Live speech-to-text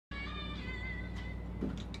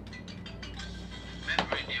Radio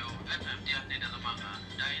FM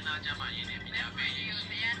 101.5 တိုင်းနာကြမှာရင်းနေပြည်နယ်ပြည်ရေး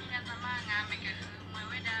ရှိရတဲ့သမငါမကမ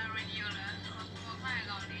ဝဲတာ radio လားဆိုတော့ဖိုင်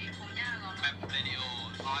ကောင်လေးပုံညာကောင် Web Radio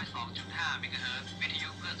 102.5 MHz วิทยุ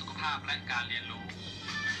เพื่อสุขภาพและการเรียนรู้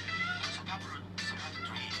สุภาพบุรุษสุภาพสต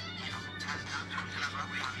รีที่เราทุกท่านกำลังรับฟัง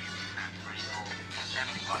Web Radio FM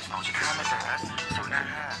 102.5 MHz 055 536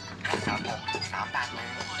 381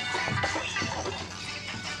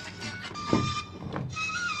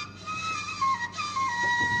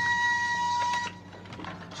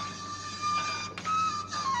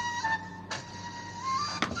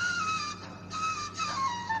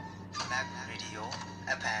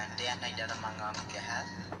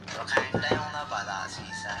ရခိုင်တိုင်းအောင်သားဘာသာအစီ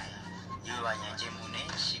အစဉ်ယူဝရင်ကျင်းမှုနဲ့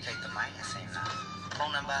ရှိခိုက်သမိုင်းအစဉ်လာဖု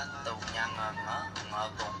န်းနံပါတ်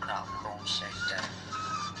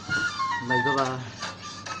39559338လိုက်တော့ပါ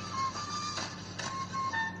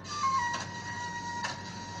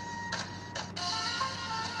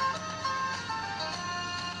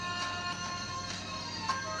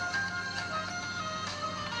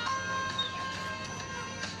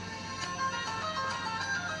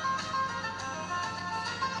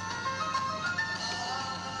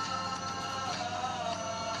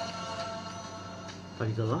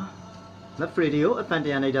ဒီတော့ Map Radio FM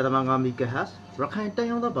 105 MHz ရခိုင်တို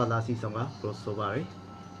င်းအောင်သားဘာသာစီဆောင်က crossover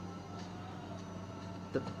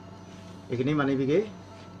ဒီကနေ့မှနေပြီ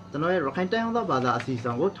ကျွန်တော်ရဲ့ရခိုင်တိုင်းအောင်သားဘာသာအစီအစ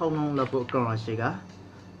ဉ်ကိုထောက်လုံးလုပ်ဖို့အကောင်အရှိက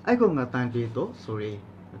အိုက်ကုံငါတန်တေတော့ဆိုရီ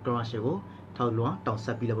အကောင်အရှိကိုထောက်လွှမ်းတောင်ဆ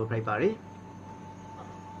က်ပြီးလုပ်ဖို့ဖိုက်ပါတယ်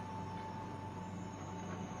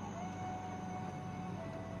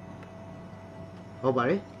ဟုတ်ပါ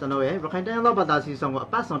တယ်ကျွန်တော်ရဲ့ရခိုင်တိုင်းအောင်သားဘာသာစီဆောင်ကိုအ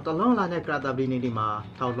ပတ်ဆောင်တလုံးလာတဲ့ကရတာပလီနေဒီမှာ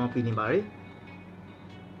ထောက်လွှမ်းပြီးနေပါတယ်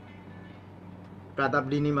ကရတာပ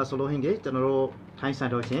လီနေမှာဆိုလို့ဟင်းကျွန်တော်တို့ထိုင်းဆန်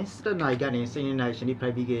တော့ချင်းစတက်နိုင်ကနေစိနေနိုင်ရှင်ဒီဖို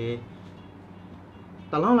က်ပြီးက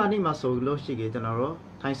တလောင်းလာနေမှာဆိုလို့ရှိကြကျွန်တော်တို့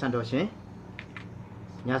ထိုင်းဆန်တော့ချင်း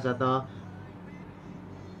ညဇတော့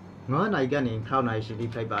9နိုင်ကနေ6နိုင်ရှင်ဒီ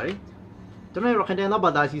ဖိုက်ပါတယ်ကျွန်တော်ရခိုင်တိုင်းသား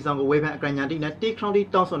ဘာသာစီဆောင်ကိုဝေဖန်အကညာတိနဲ့တေခရောင်းတီ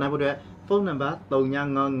တောင်းဆိုနိုင်ဖို့အတွက်ဖုန်းနံပါတ်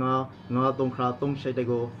39559338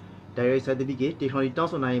ကို direct certificate တေခရောင်းတီတော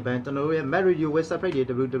င်းဆိုနိုင်ရင်ကျွန်တော်တို့ရဲ့ Map Radio website တွေ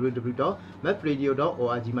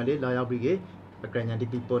www.mapradio.org မှာလာရောက်ပြီးအကညာတိ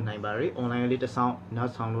ပို့နိုင်ပါတယ် online လေးတစ်ဆောင်နော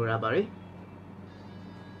က်ဆောင်လို့ရပါတယ်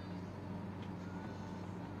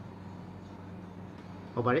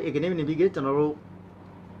ဟုတ်ပါတယ်ဒီကနေ့နေပြီးကျွန်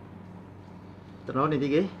တော်နေ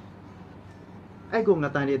ပြီးအဲ့ကိုငါ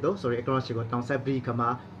တန်ရတော့ sorry အကောင့်ရှိကိုတောင်းဆက်ပြီးခမှာ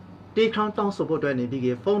တေခေါင်းတောင်းဆိုဖို့အတွက်နေ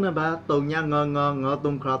ပြီးဖုန်းနံပါတ်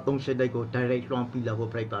39559338ကို direct လွှမ်းပြီးလာ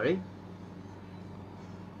ဖို့ပြပါတယ်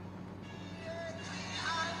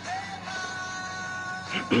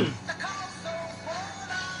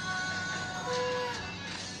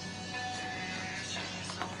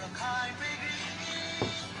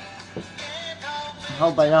ဟု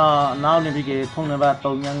တ်ပါရောနောက်နေပြီဖုန်းနံပါတ်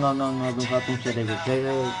39559338ကို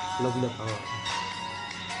direct လုပ်ပြီးတော့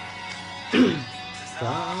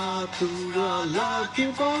သာသူရလာပြ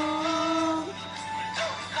ပါ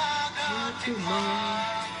သူမ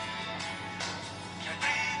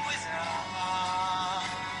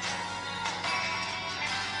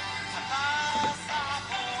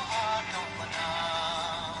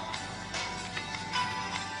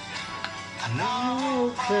နောက်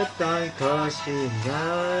ထပ်တိုင်းခါရှိနို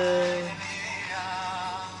င်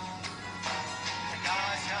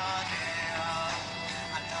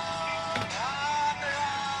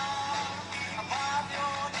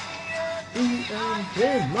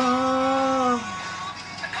Hey ma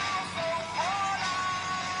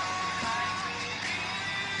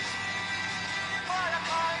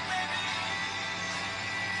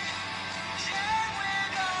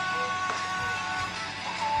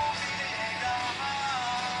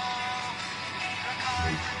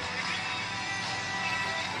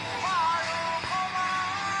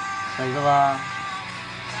Đây các bạn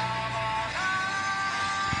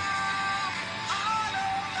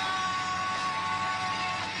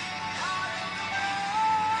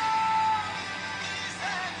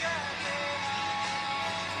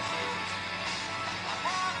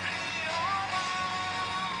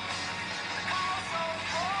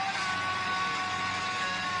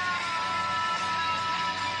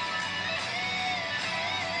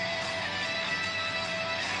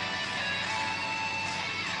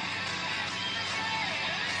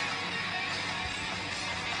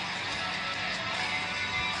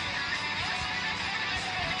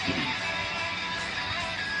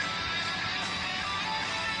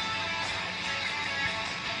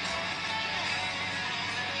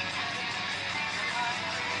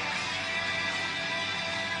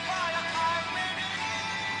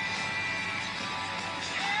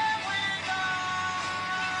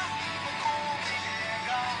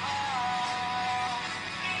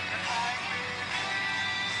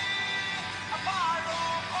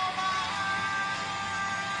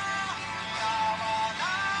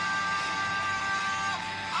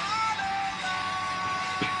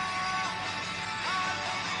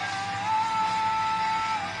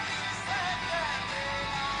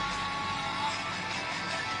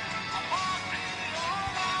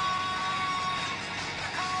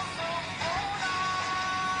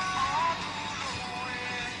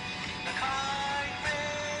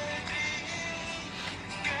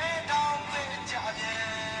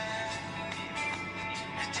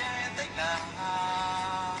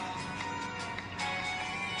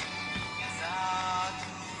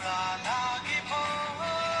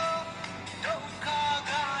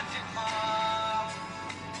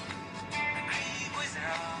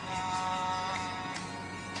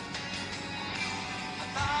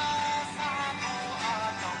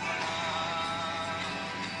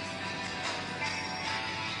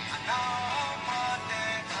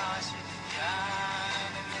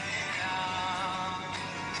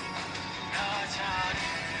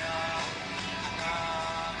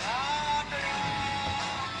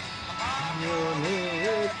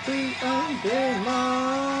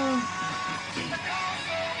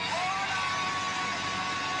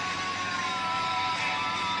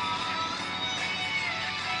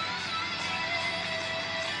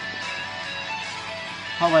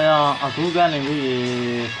好吧呀，အခုကနေပြီး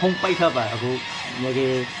ဖုံးပိတ်ထားပါအခုငယ်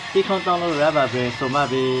ကြီးတိခေါင်းတောင်းလို့ရပါပဲဆိုမှ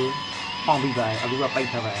ပြီးပေါင်းပြီးပါအခုကပိတ်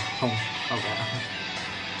ထားပါဖုံးဟုတ်ကဲ့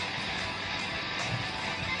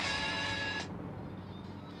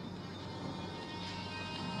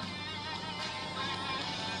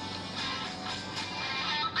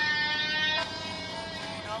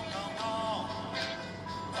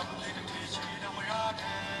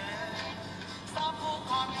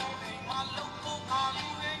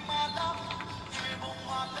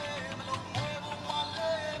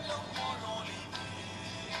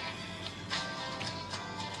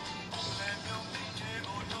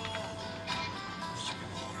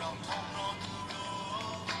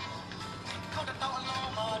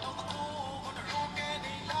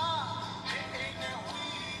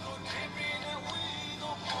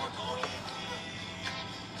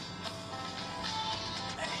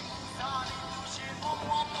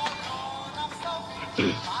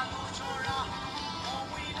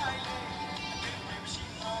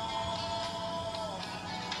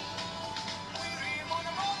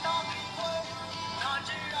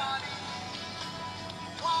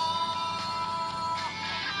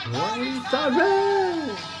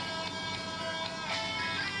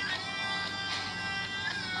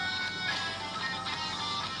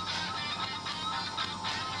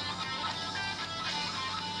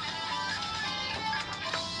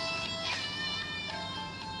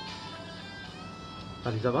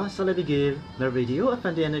Tadi zaman selalu gil, radio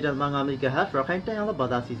FM di dalam mengambil kehat, Rakhine yang lebih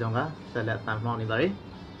pada season ka, selalu tampil ni bari.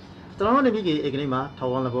 Setelah ni bagi ekni mah,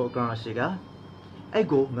 thawan lebu kerana sihga,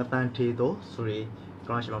 ego ngatan tido suri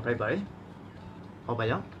kerana sih mampai bari. Apa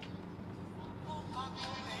ya?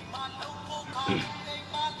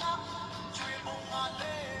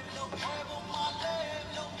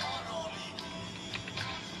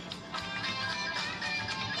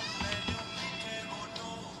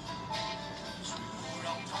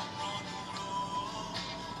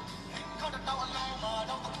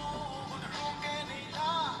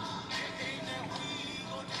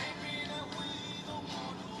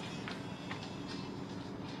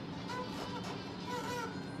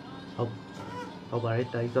 Hậu bà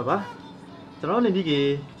đấy cho bà cho nó lên đi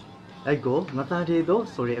kì ai cố ngắt ta thì đó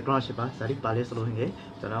sorry ở con bà sẽ đi bà lấy solo hình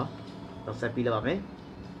cho nó đọc sai pi là bà mấy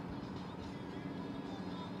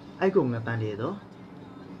ai cố ngắt ta thì đó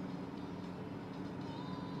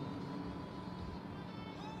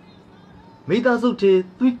mấy ta giúp thì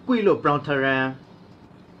tuy quy lộ brown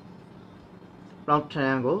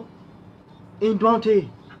triangle in brown thì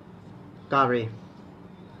carry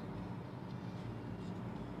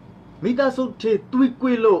မိသားစုထေတွေး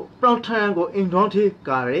ကွေးလို့ပရောင်ထန်ကိုအင်ဒွန်ထေ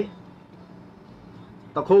ကားရဲ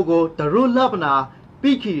တခိုးကိုဒရုလပနာ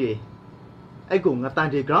ပိခီရဲအဲ့ကိုငတန်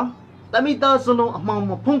တေကောင်တမိသားစုလုံးအမောင်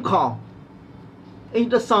မဖုံးခေါင်အိမ်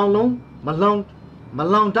တဆောင်လုံးမလော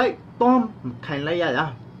င်တိုက်တောင်းခိုင်လိုက်ရ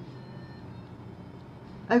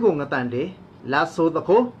အဲ့ကိုငတန်တေလာဆိုတ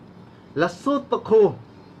ခိုး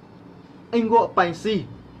အင်ကိုအပိုင်စီ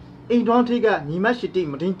အင်ဒွန်ထေကညီမရှိတိ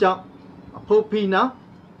မတင်းကြောင့်အဖို့ဖီနာ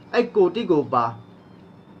အဲ့ကိုတိကိုပါ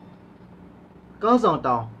ကောင်းဆောင်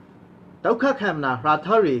တောင်ဒုက္ခခံမနာရာထ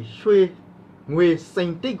ရီရွှေငွေစိ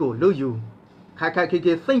န်တိတ်ကိုလွတ်ယူခါခေ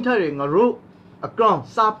စိတ်ထရငရုအကောင်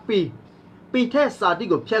စာပီထက်စာတိ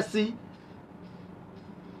ကိုဖြက်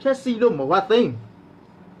စီလို့မဝတ်သိမ်း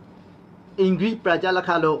အင်္ဂရိပရာကြလခ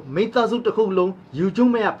လို့မိသားစုတစ်ခုလုံးယူ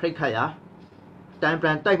ကျုံးမရဖိတ်ခတ်ရတန်ပ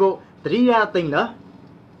န်တိုက်ဖို့တတိယသိမ်းလား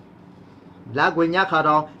လာကွေညခါ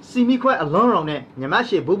တော့စီမီခွဲအလွန်ရောင်နဲ့ညမ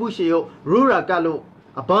ရှိဘူးရှိရုပ်ရူရာကလို့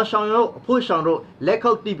အပန်းဆောင်ရုပ်အဖို့ဆောင်တို့လက်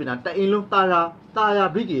ခောက်တိပနာတအိမ်လုံးတာယာ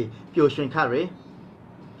ဘိကီပျော်ရွှင်ခရဲ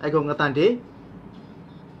အဲ့ကောင်ငတန်တေ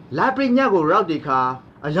လာပရိညကိုရောက်ဒီခါ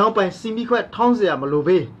အယောင်ပိုင်စီမီခွဲထောင်းเสียမလို့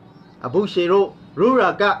ဘေးအဘူးရှိတို့ရူရာ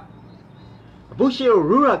က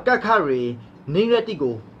ခရဲနေရတိ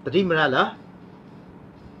ကိုတတိမရလား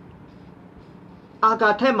อากา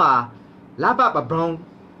ศแท้มาลาบะบะบรอง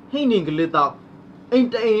ให้นิงกลิตอกเอง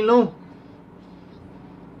แต่เองลง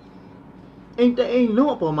เองแต่เองลง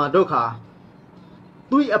อปมาดอกขา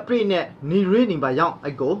ตุยอปรีเนี่ยนีเรนิงบะยองไอ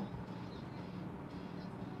โก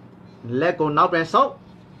และก็นาวเป็นซอก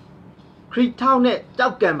ครีเท่าเนี่ยเจ้า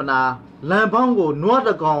แกมปนาลำพังกูนัวต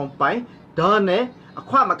ะกองไปเดินเนี่ย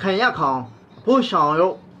ความาขันยาของผู้ชายโย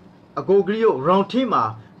อโกกริโยรองที่มา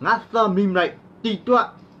งัดตามิมไรตีตัว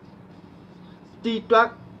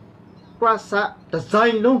กราซะดีไซ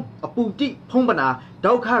น์ลงอปูติพงปนาด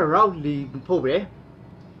าวข้าเราลีพบเร่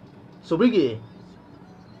สุบริกี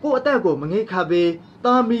กูแต่กูมังเงคาเบต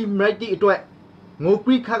ามิมไรตีตัวงูป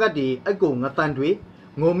รีข้ากดีไอกูงัดตันด้วย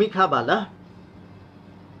งูมิข้าบาละ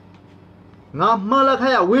งามาละข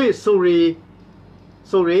ยะเว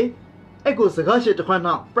sorry ไอ้กูสกัดเช็ดควัน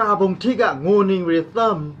น่ะปราบงที่กะงูนิงเรซั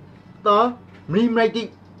มต่อมีไรติ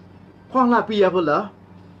ควางลาปียาพุ่นละ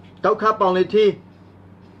เจ้าข้าปองเลยที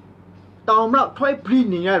ตอมเราถ้วยพรี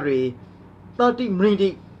นี่ยรีตอติมริติ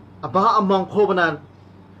อบาอมองโคบนัน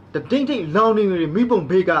แต่ดิ้งที่ลาวนิงรีมีบุงเ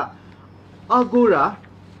บกะอากูระ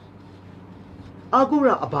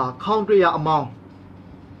อบาคองเรียอมอง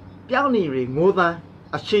เปียวนี่รีงูตัน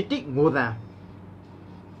อาชีติงูตัน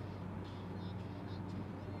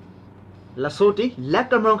ละโซติเล็ก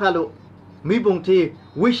กำลังขาลุมีบุงที่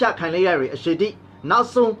วิชาขันเลยรีอาชีติน่า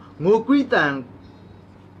ส่งงูกรีตัน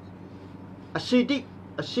อาชี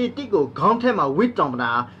ติกูกองเทมาวิจารณ์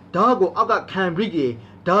ดากูอากาศขันบริกี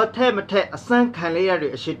ดาเทมาเทอสังขันเลยรี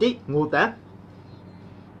อาชีติงูตัน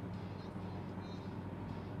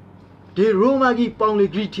ดีรู้มากี่ปองเลย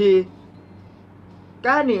กรีทีก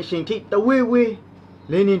ารเนี่ยสิ่งที่ตะเว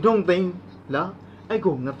เลนินตรงติงแล้วไอ้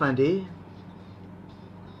กูงัดฟันดี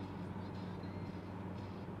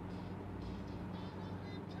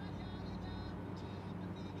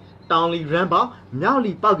ตองลีแรมบ่မြောက်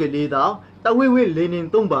လီပောက်ကလေးတော့တဝဲလေနင်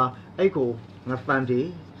သုံးပါအဲ့ကိုငါဖန်တီ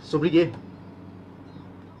ဆိုပြီးကေ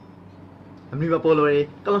အမီမပေါ်လို့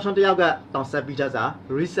ကလောင်ရှန်တယောက်ကတောင်ဆက်ပြီးထားစာ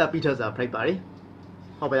reset ပြီးထားစာဖိုက်ပါတယ်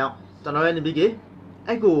ဟုတ်ပါရောကျွန်တော်ရဲ့နေပြီးကေ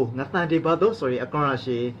အဲ့ကိုငါဖန်တီပါတော့ sorry အကောင်ရ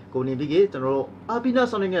ရှိကိုနေပြီးကေကျွန်တော်အပိနာ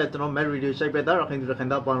ဆောင်နေကျွန်တော် Mary Radio ရှိုက်ပဲတာရခိုင်သူရခိုင်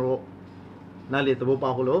သားပန်ရောနားလေသဘော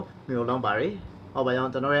ပေါက်လို့မျိုးလောင်းပါတယ်ဟုတ်ပါရော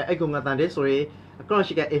ကျွန်တော်ရဲ့အဲ့ကိုငါဖန်တီ sorry အကောင်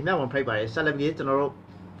ရှိကအိမ်မြောက်ဝင်ဖိုက်ပါတယ်ဆက်လက်ပြီးကျွန်တော်တို့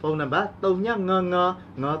ဖုန်းနံပါတ်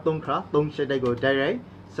399953ခါ38တိုက်ကို direct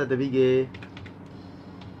ဆက်တပြီးကေ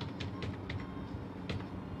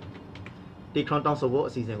ဒီခရန်တောင်းဆိုဖို့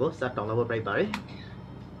အစီအစဉ်ကိုစတောင်းလုပ်ဖို့ပြပါတယ်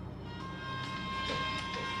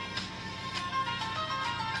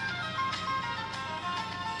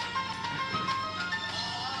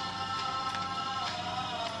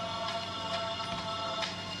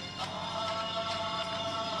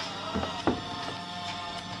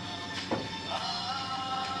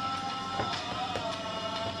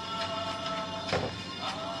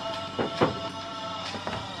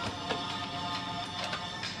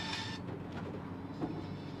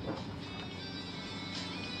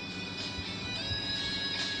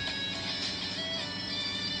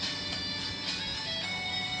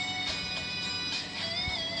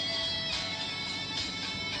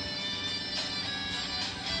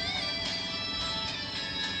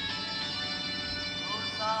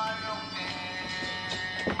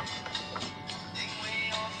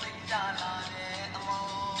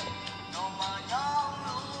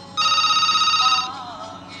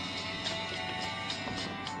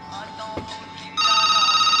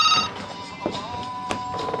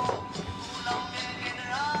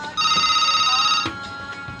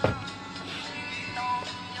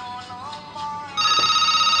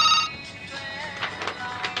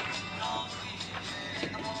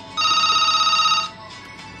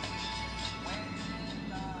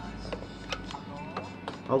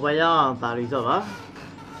ဟုတ်ပါရောသာလီဆိုပါ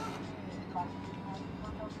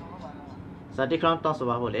စတိခရန်တောင်းဆို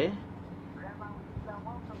ပါဖို့လေ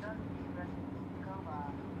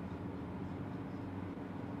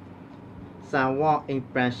ဆန်ဝေါ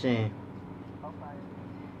impression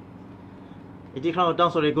ဒီခရန်တော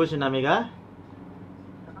င်းဆိုတဲ့ကိုရှင်နာမည်က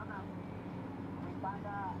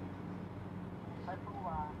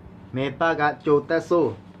မေပါကကြိုတက်ဆို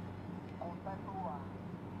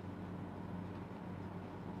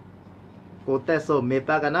ကိုတက်ဆိုမေ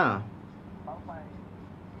ပါကနာ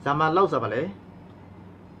ဇာမလောက်စားပါလေ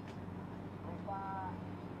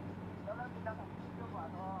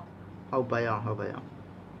ဟုတ်ပါရောဟုတ်ပါရော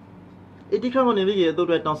ဒီခရမနေပြီးရတော့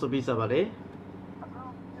တောင်းဆိုပြီးစားပါလေ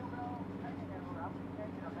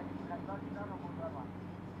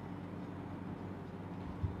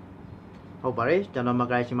ဟုတ်ပါတယ်ကျွန်တော်မ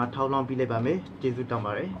ကရိုက်ရှင်မှာထောက်လောင်းပြီးလိုက်ပါမယ်ကျေးဇူးတောင်း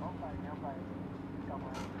ပါတယ်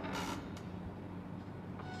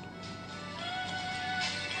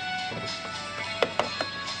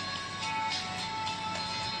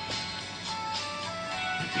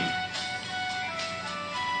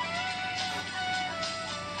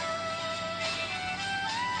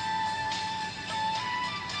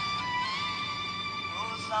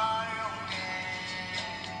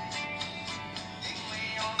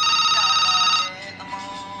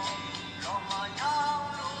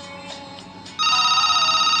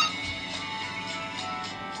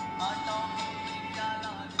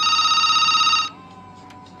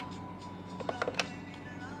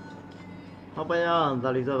好吧呀，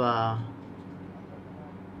咋里着吧？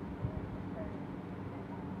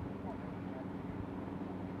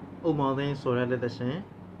毛的说来的先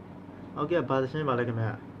，OK，把先把那个咩？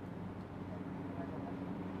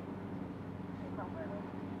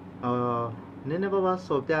နည်းနည်းပါးပါး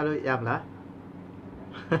စော်ပြလို့ရမလား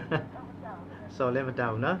စော်လည်းမတော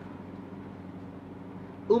က်ဘူးနော်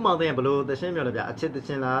ဥမောင်တဲ့ဘလို့တရှင်းမျိုးလဲဗျအချစ်တ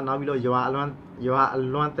ရှင်းလားနောက်ပြီးတော့ရွာအလွ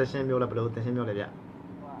မ်းတရှင်းမျိုးလားဘလို့တရှင်းမျိုးလဲဗျ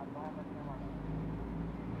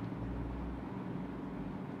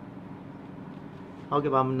ဟုတ်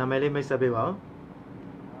ကဲ့ပါနာမည်လေးမိတ်ဆက်ပေးပါ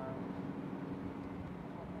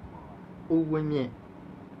ဦးဝင်းမြင့်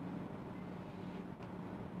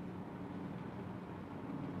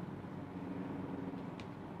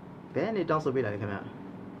ဘယ်နေတောင်းဆိုပေးတာလဲခင်ဗျ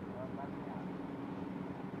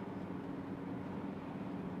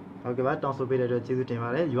ဟုတ်ကဲ့ပါတောင်းဆိုပေးတဲ့အတွက်ကျေးဇူးတင်ပါ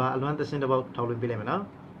တယ်ရွာအလွမ်းသရှင်းတစ်ပုဒ်ထောက်လွှင့်ပေးလိုက်မယ်နော်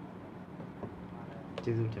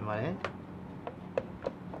ကျေးဇူးတင်ပါတယ်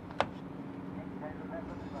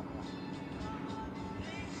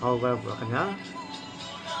ဟုတ်ကဲ့ပါခင်ဗျာ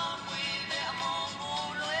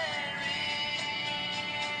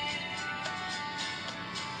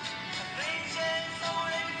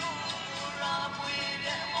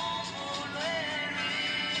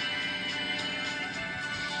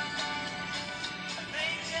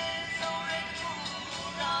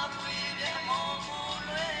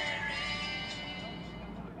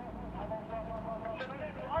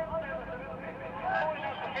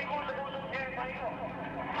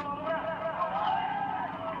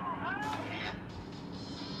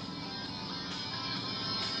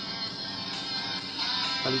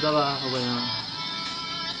好了，走吧，好不呀？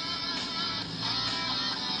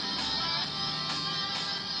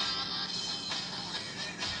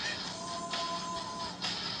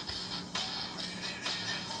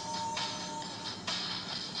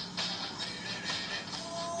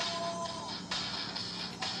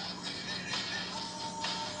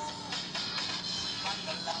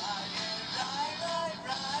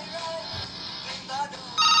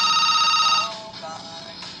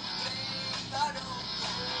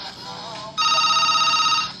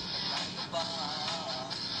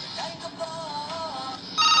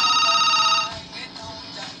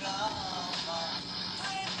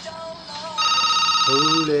呼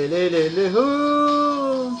嘞嘞嘞嘞呼，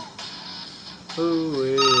呼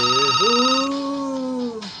喂呼。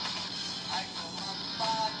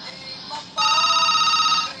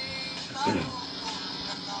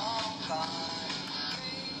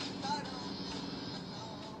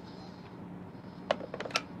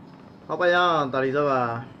好吧呀，大理走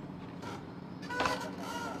吧。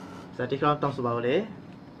在这块当书包嘞。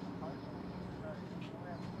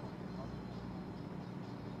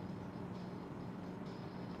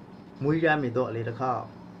မွေးရမိတော့အလေတစ်ခါ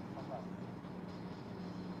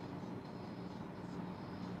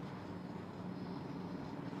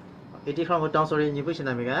80ခေါင်းကိုတောင်းဆိုရညီပွရှင်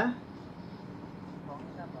နာမည်က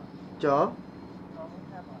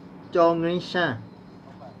ကျော်ငင်းရှမ်း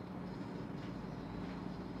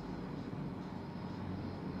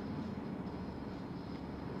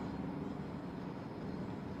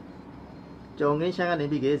ကျော်ငင်းရှမ်းကနေ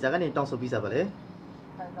ပြီးဇာကနေတောင်းဆိုပြီးစားပါလေ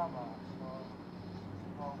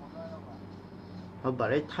ဟုတ်ပါ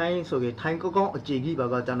တယ်ထိုင်းဆိုရင်ထိုင်းကောင်းကောင်းအခြေကြီးပါ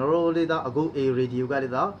ကကျွန်တော်တို့လေးတော့အခု A radio က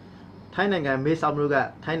လေးတော့ထိုင်းနိုင်ငံမေးဆောင်မျိုးက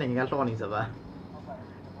ထိုင်းနိုင်ငံကလှော်နေစပါ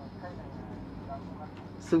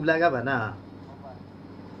စူလာကပါနာ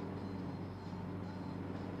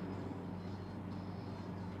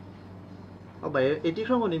ဟုတ်ပါတယ်80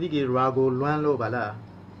ခေါင်းကနေပြီးရာဂိုလွမ်းလို့ပါလား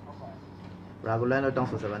ရာဂိုလွမ်းလို့တောင်း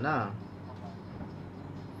ဆိုစပါနာ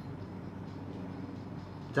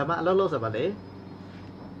ဂျမအလောလောစပါလေ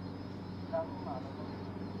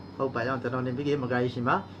ဟုတ်ပါကြောင့်ကျွန်တော်နေပြီးမကရရှိ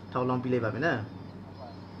မှာထောက်လောင်းပြီးလိုက်ပါမယ်နော်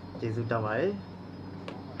ကျေးဇူးတောင်းပါတယ်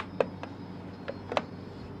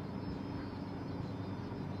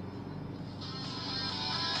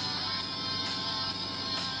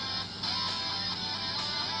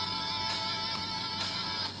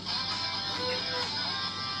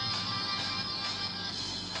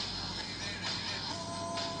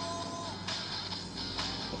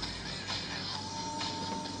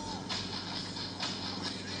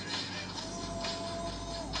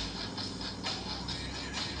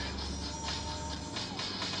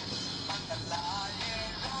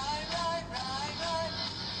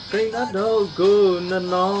Bring a dog go na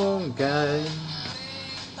long game.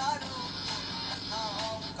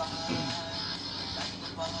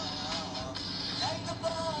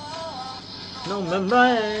 No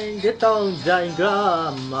memory get on giant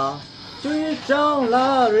grandma. Chui trong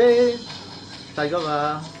la re. Tay có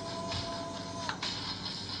mà.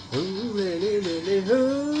 Lê lê lê lê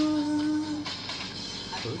hư.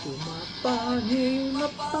 Tụi mà ba nhì mà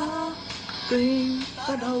ba. Bring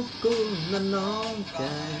a dog go na long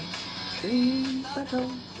game. Bring a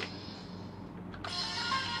dog.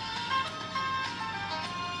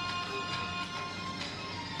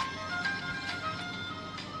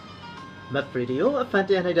 Map video a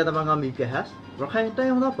fantasy này đã tạm ngắm mịp cái hát, Rakhine tay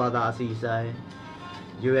ông đó bảo đã xì sai,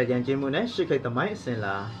 dù là dạng chim này sẽ khai tầm máy xem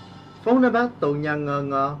là, phone number tông nhang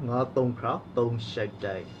ngờ tông crowd tông shake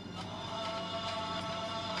day.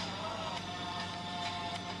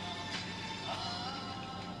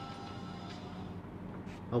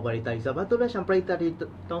 Ở đây tại sao tôi đã xem play tại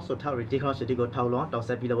trong số thao thì không sẽ đi có thao lon trong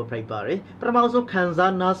sẽ bị đâu play bà đấy, nhưng mà số khán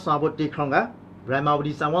giả na sao bớt đi không á, rồi mà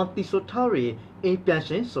đi sang tí số thao thì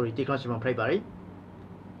impatient sorry đi không sẽ mà play bà đấy.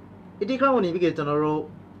 Đi không này bị cái cho nó rồi,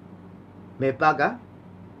 mẹ ba cả,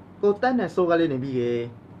 cô ta này số cái này bị cái,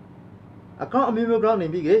 à con ông miêu ground này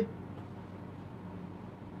bị cái,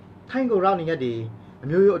 thay cái ground này đi,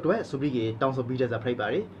 miêu tuổi số bị cái trong số bị ra play bà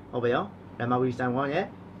đấy, ở đây á, rồi mà đi sang nhé.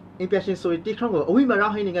 Impatient so it tikhrong ko awi ma ra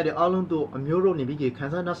hai ni ga de along to amyo ro ni bi ke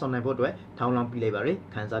khan sa na song nai bo twet thong long pi lai ba re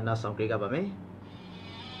khan sa na song kre ga ba me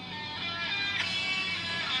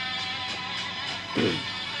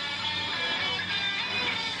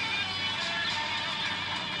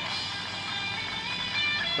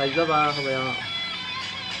Tại sao ba không phải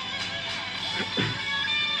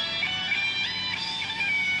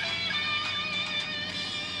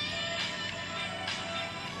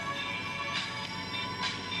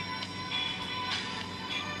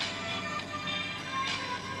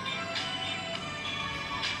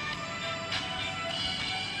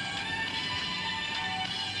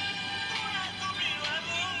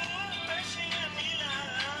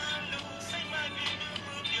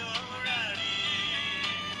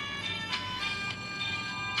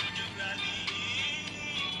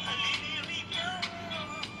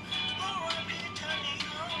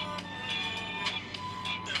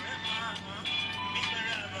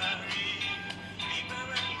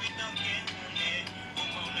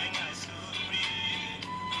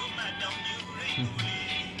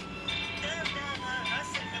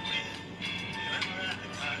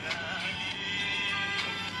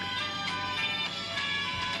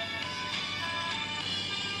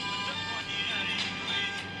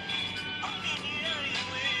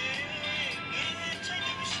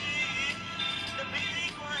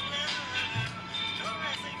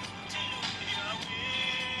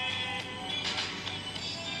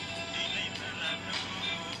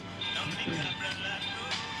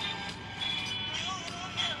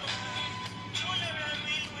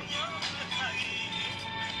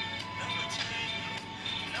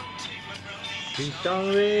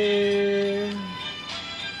Sorry.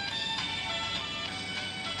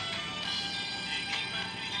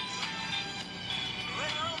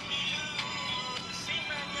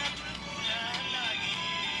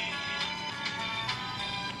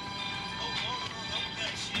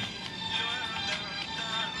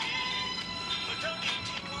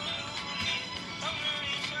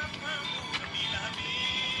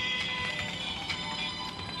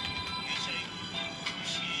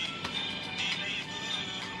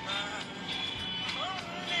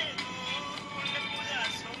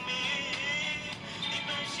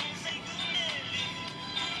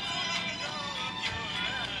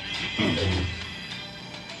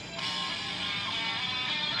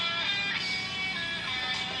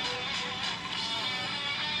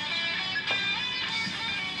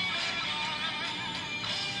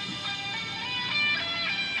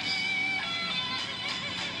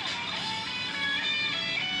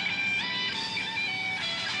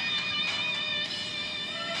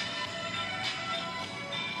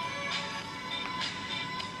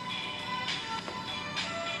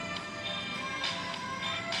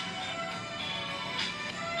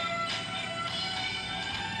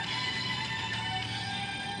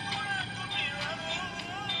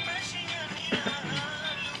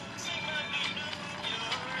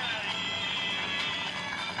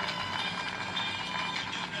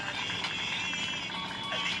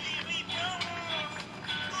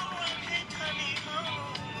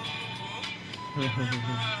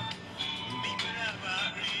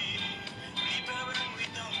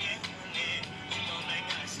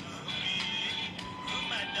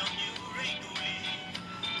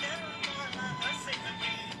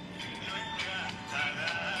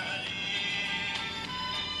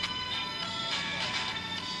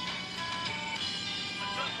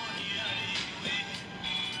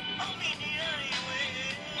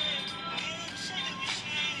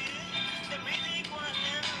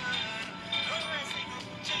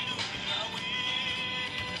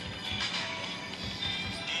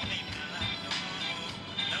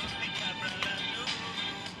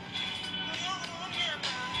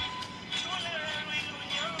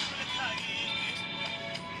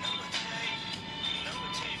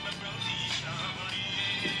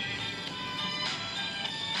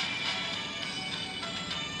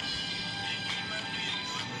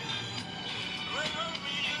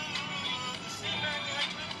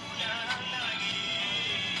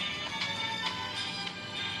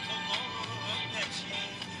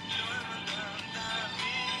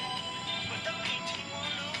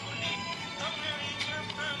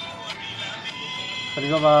 ဒီ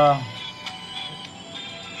တော့ပါ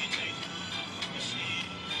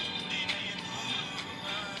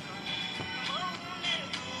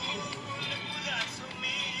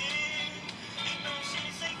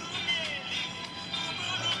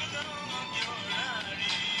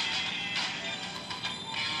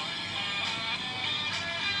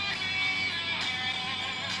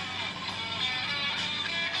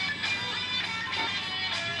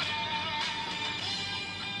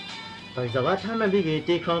ဒါဆိုတော့ထားမှပြီးကေ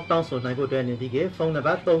တေခေါင်းတောင်းဆိုနိုင်ဖို့အတွက်နေပြီးကေဖုန်းနံ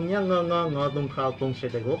ပါတ်399953ခါ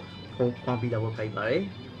38တဲ့ကိုဖုန်းခွန်ပြီးတော့ဖိုက်ပါတယ်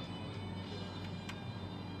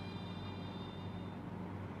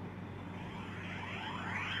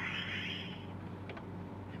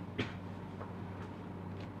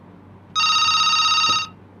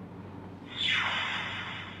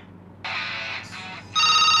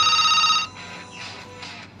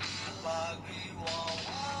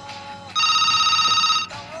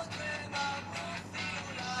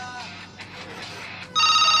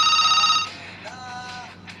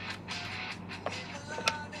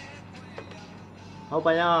ဟုတ်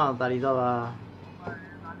ပါရတာလီတော့ပါ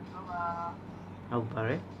ဟုတ်ပါတ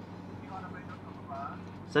ယ်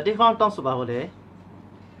စတိခေါင်းတောင်းဆိုပါဟုတ်လေ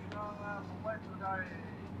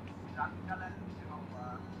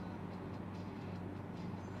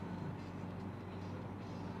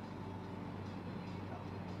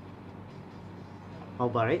ဟု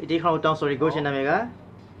တ်ပါတယ်အတိခေါင်းတောင်းဆိုရီကိုရှင်နာမည်က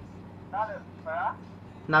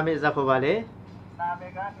နာမည်ဇာခေါ်ပါလေနာမ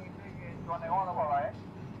ည်ကနေပြီးကျော်နေအောင်လို့ခေါ်ပါတယ်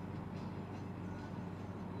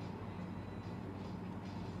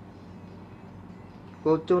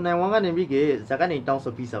ကိုကျုံနိုင်ဝမ်ကနေပြီးကေဇာကနေတောင်း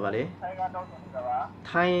ဆိုပြီးစားပါလေထိုင်းကတောင်းဆိုနေတာပါ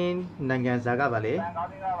ထိုင်းနိုင်ငံဇာကပါလေတန်ကောင်း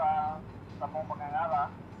လေးကပါသမုံပကံကပါ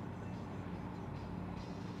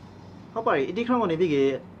ဟုတ်ပါပြီအတိခေါင်းကနေပြီးကေ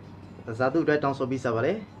ဇာတုအတွက်တောင်းဆိုပြီးစားပါ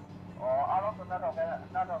လေအားလုံးကတော့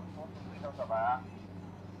နောက်တော့ပို့ပြီးတော့ပါ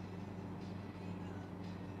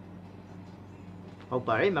ဟုတ်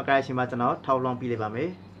ပါတယ်မကရရှင်မကျွန်တော်ထောက်လောင်းပြီးလိုက်ပါမယ်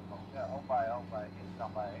ဟုတ်ပါ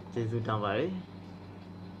ကျေးဇူးတောင်းပါတယ်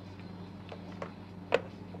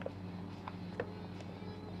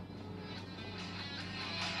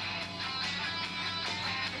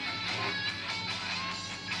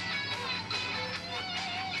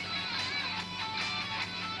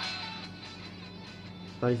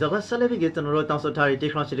ဒါဆိုတော့ဆက်လက်ပြီးကျွန်တော်တို့တောင်းဆိုထားတဲ့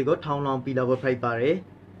technology ကိုထောင်းလောင်းပြီးတော့ဖိုက်ပါတယ်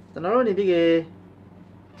ကျွန်တော်တို့နေပြီးက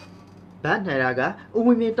ဘန်နေရာကဥဝ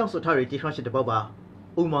င်းမြင့်တောင်းဆိုထားတဲ့ technology တစ်ပေါက်ပါ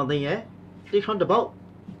ဥမောင်သိန်းရဲ့ technology တစ်ပေါက်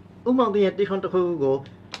ဥမောင်သိန်းရဲ့ technology တစ်ခုကို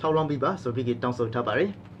ထောင်းလောင်းပြီးပါဆိုပြီးတောင်းဆိုထားပါတယ်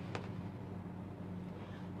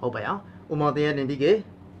ဟုတ်ပါအောင်ဥမောင်သိန်းရဲ့နေပြီးက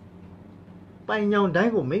ပိုင်ညောင်တို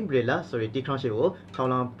င်းကို main umbrella ဆိုတဲ့ technology ကိုထောင်း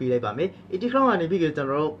လောင်းပြီးလိုက်ပါမယ်ဒီ technology ကနေပြီးကကျွန်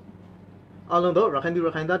တော်တို့အားလုံးတော့ရခို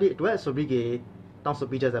င်သားတွေအတွက်ဆိုပြီးတောင်းဆို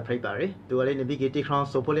ပြီးကြတဲ့ဖိုက်ပါတယ်သူကလည်းနေပြီးကတီခရွန်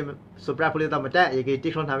ဆိုဖိုလေးဆိုပရဖိုလေးတော့မတက်ရေကတီ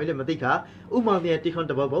ခရွန်ထားပြီးလည်းမသိခါဥမောင်တဲ့တီခရွန်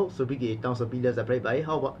တဘောဘောဆိုပြီးကတောင်းဆိုပြီးတဲ့ဖိုက်ပါတယ်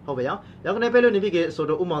ဟုတ်ပါရောရောက်ကနေပဲလို့နေပြီးကဆို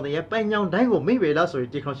တော့ဥမောင်တဲ့ပိုင်ညောင်တိုင်းကိုမိဝေလာဆို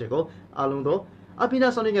ပြီးတီခရွန်ရှေကိုအားလုံးတော့အပိနာ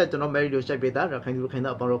ဆောင်းကကျွန်တော်မယ်ရီလိုရှိုက်ပေးတာရခိုင်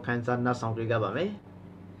တော့အပေါ်တော့ခန်းစားနားဆောင်တွေ့ကြပါမယ်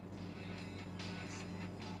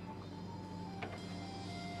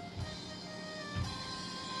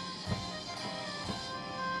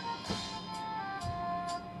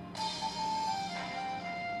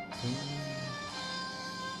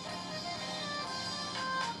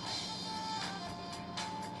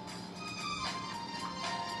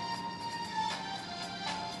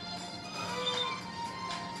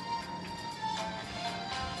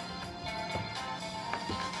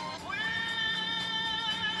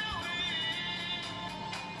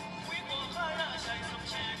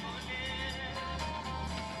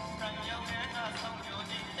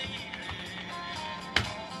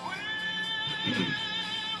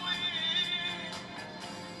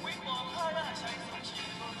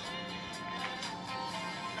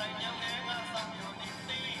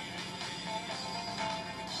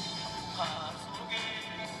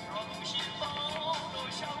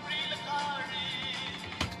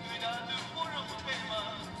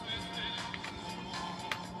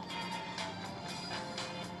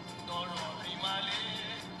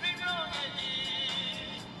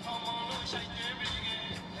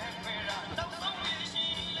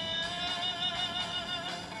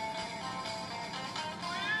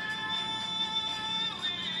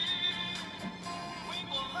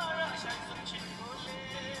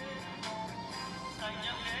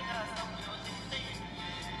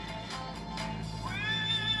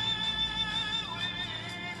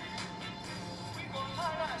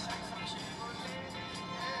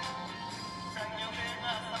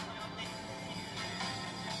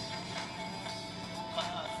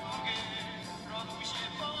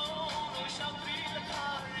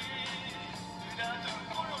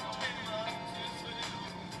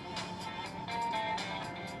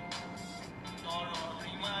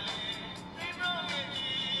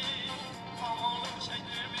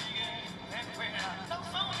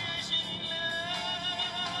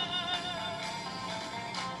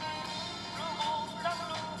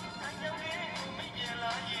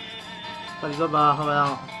到底说吧，好不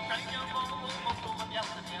好？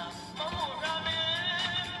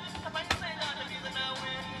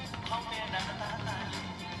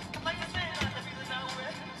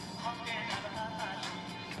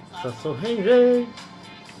说说黑人，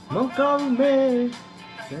莫搞美，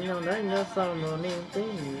真要来个少诺你对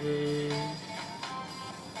人。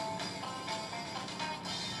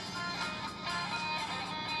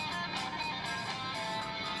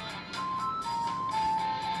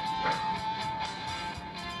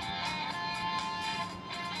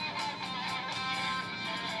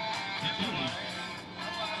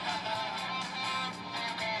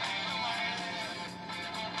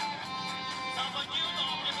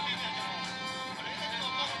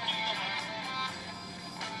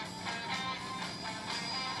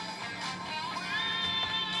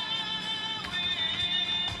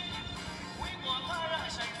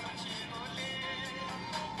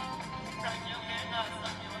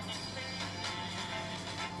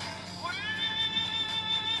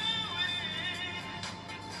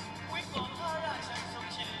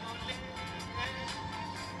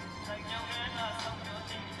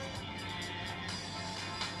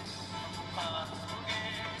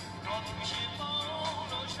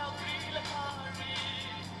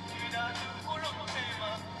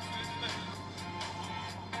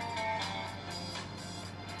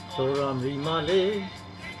ဆိုရမီမာလေး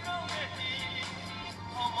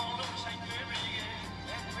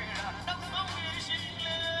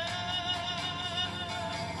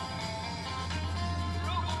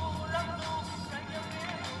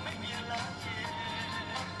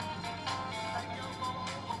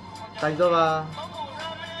တိုင်တော့ပါ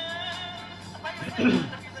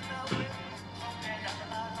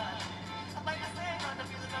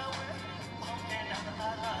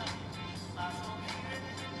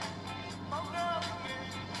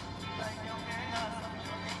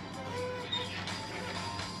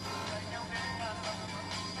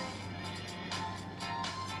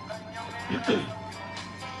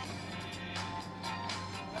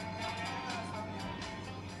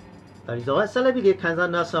ဒါဒီတော့ဆက်လက်ပြီးခန်း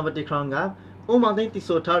စားနာဆမ်ဘတီခရောင်းကဥမောင်သိန်းတီ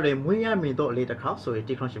ဆိုထားတဲ့မွေးရမင်တော့အလေးတစ်ခေါက်ဆိုရင်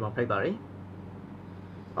တီခရောင်းရှိမှာဖိုက်ပါရယ်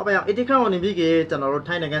။ဟုတ်ပါရဲ့တီခရောင်းဝင်ပြီးကကျွန်တော်တို့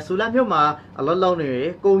ထိုင်းနိုင်ငံဆူလန်မြို့မှာအလောလောနေ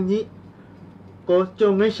ကိုကြီးကို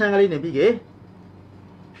ကျုံငင်းရှမ်းကလေးနေပြီးက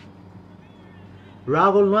ရာ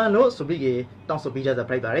ဂိုလွမ်လို့ဆိုပြီးကတောင်းဆိုပြီးကြတဲ့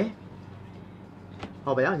ဖိုက်ပါရယ်။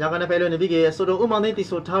ဟုတ်ပါရဲ့ညာကနေဖဲလို့နေပြီးကဆိုတော့ဥမောင်သိန်းတီ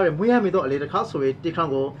ဆိုထားတဲ့မွေးရမင်တော့အလေးတစ်ခေါက်ဆိုရင်တီခရော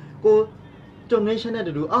င်းကိုကျုံငင်းရှမ်းတဲ့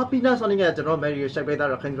တူအပိနာဆောင်းနေကကျွန်တော်မယ်ရီရှိုက်ပေးတာ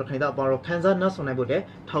တော့ခိုင်တာအပေါ်တော့ခန်းစားနားဆောင်နိုင်ဖို့တဲ့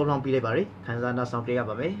ထောက်လောင်းပေးလိုက်ပါရယ်ခန်းစားနားဆောင်ပြရ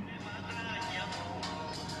ပါမယ်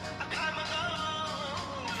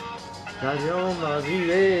ဒါကြောင့်ပါစီ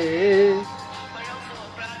လေ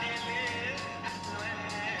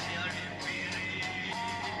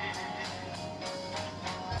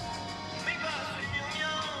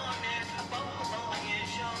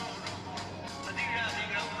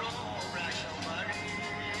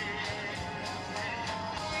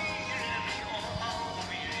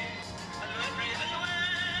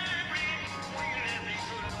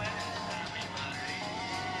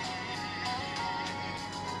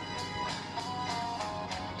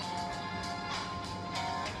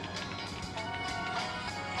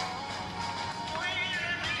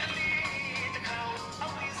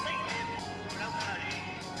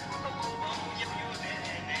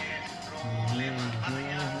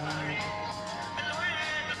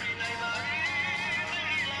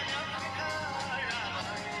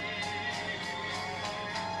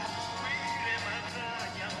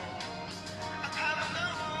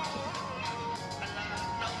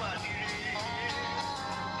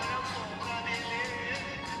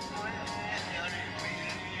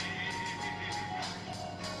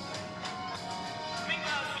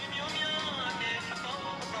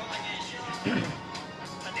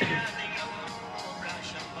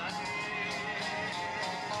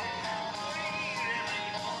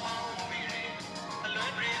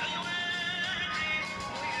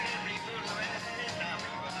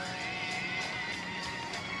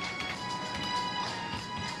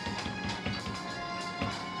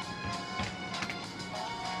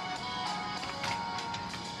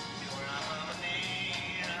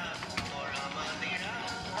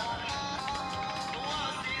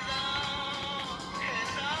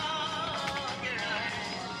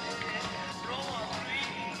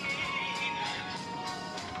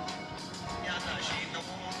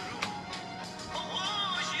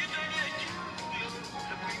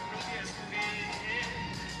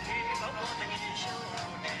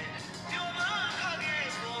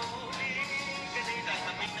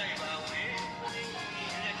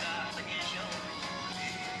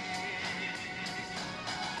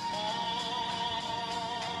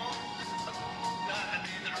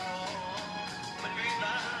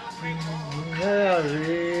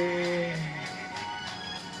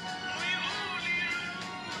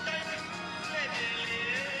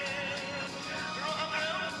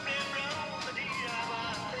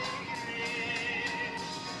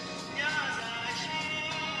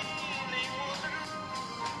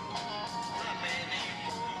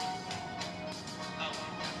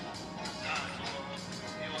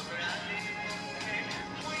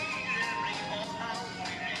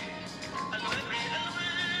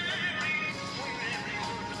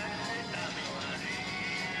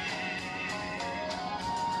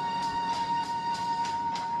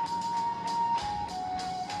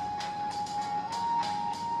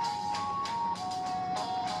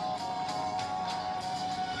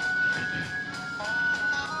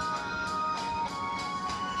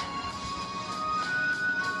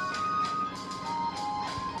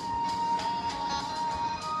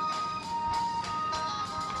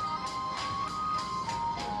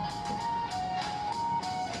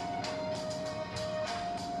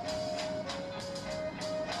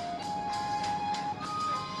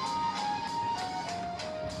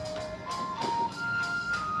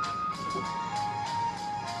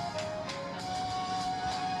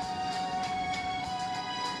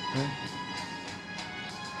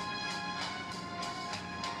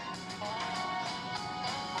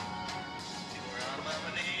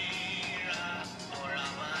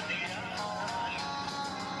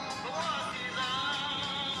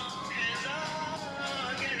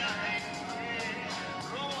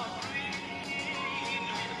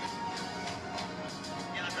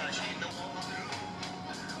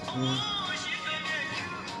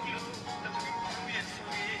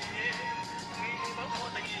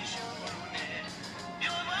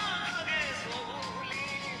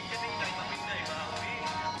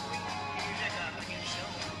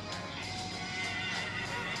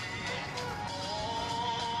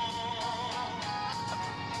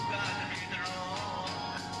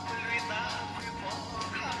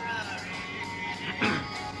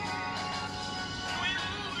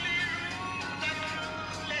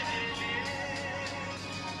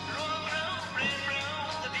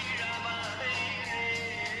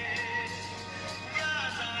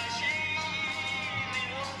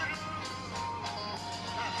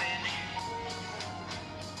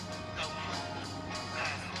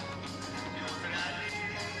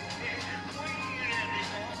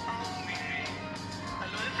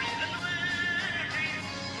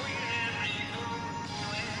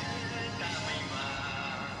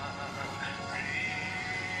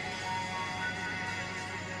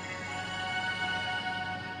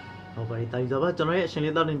ဟုတ်ပါပြီတာယူစားပါကျွန်တော်ရဲ့အရှင်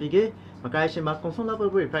လေးတောက်တင်ပြီးကမကိုင်းရှင်မှာကွန်ဆုံလာပွဲ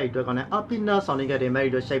ပွဲဖိုက်အတွက်ကောင်းတဲ့အပီနာဆောင်နေကြတဲ့မယ်ရီ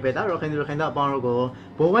တို့ရှိုက်ပဲတာရောခင်သူခင်သားအပေါင်းတို့ကို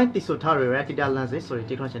ဘိုးဝိုင်းတီဆိုထားရရက်ဂီတာလန်စစ်ဆိုတဲ့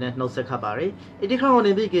တိခန့်ရှင်နဲ့နှုတ်ဆက်ခတ်ပါရယ်အတိခန့်ဝ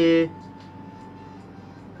င်ပြီးက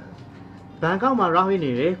ဘန်ကောက်မှာရောင်း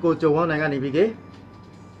နေတယ်ကိုကြုံဝေါနိုင်ကနေပြီးက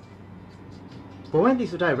ဘိုးဝိုင်းတီ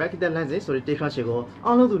ဆိုထားရရက်ဂီတာလန်စစ်ဆိုတဲ့တိခန့်ရှင်ကို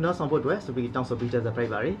အောင်လို့သူနောက်ဆောင်ဖို့အတွက်ဆိုပြီးတောင်းဆိုပြီးတဲ့ဖို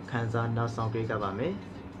က်ပါရယ်ခန်းစားနောက်ဆောင်ပေးကြပါမယ်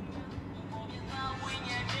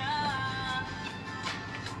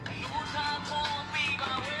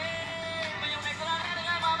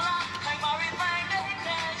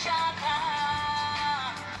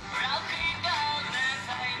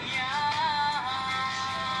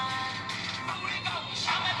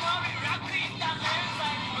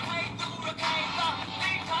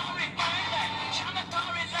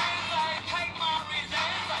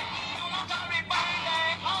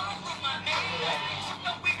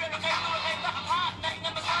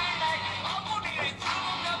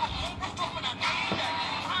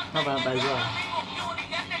ဟုတ်ပါပါရော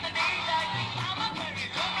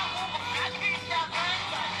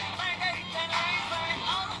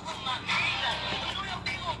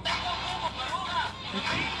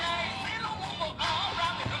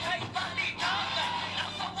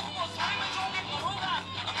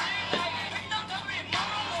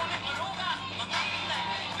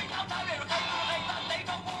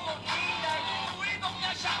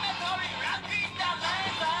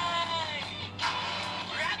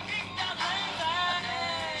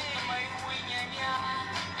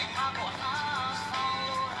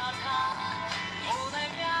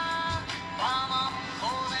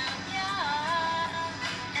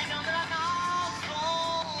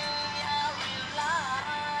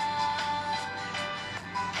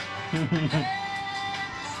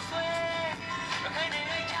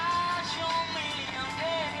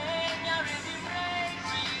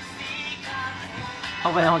ဟု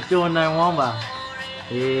တ်ပါအောင်ကြိုနိုင်ဝမ်းပါ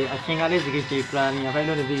အချင်းကလေးစကိချီပလန်ညာဖိုင်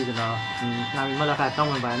လို့တည်းကျွန်တော်နာမည်မလာခတောင်း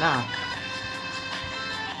ဝင်ပါနာ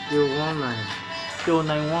ကြိုဝမ်းနိုင်ကြို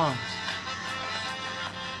နိုင်ဝမ်း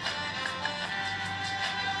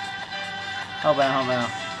ဟုတ်ပါ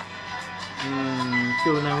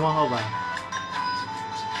ကြိုနိုင်ဝမ်းဟုတ်ပါ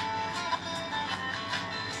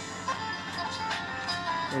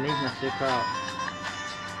ဒီနေ့နှစ်စကောက်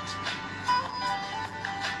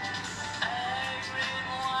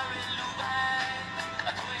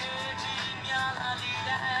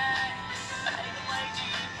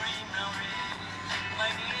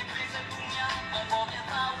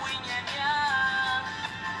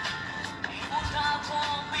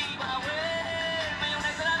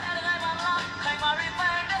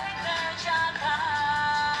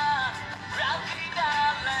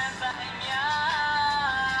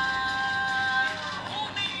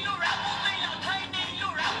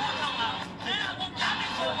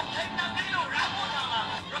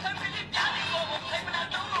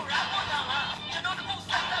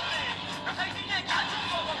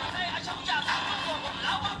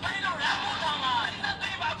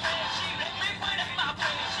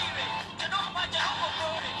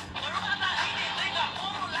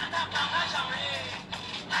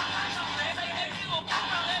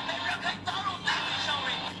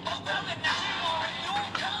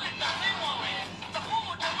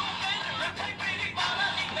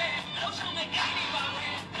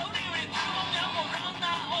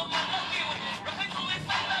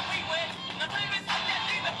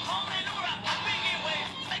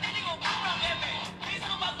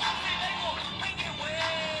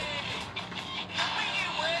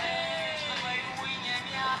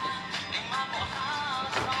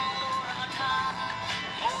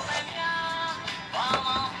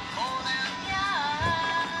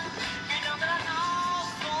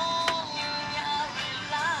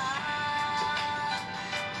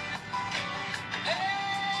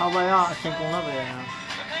နောက်ပိုင်းကအချိန်ကုန်တော့ပဲ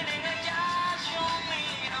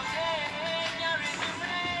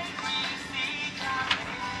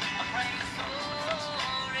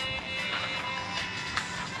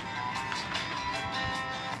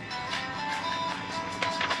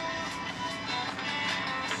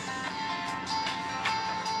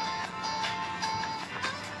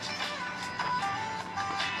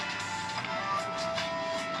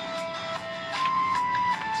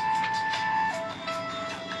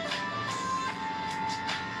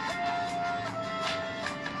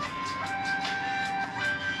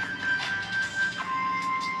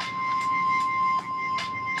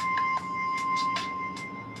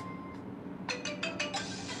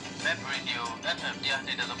Radio FM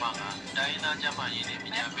 101.5တိုင်းနာကျမရင်းနေပ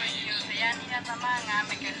ညာပေးရေးဆရာနီနာသမငါ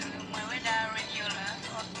မကမဝဒ Radio လား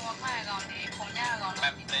အော်တော့ဖိုင်ကောင်ဒီပုံညာကောင်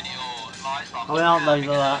Web Radio 102.5 ဟုတ်အောင်တိုင်း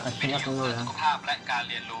တော့အချိန်အကုန်လို့ရ สุขภาพและการ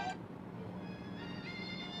เรียนรู้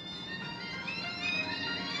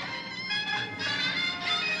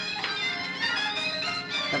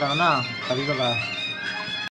အဲ့ဒါကနာပါဠိတော့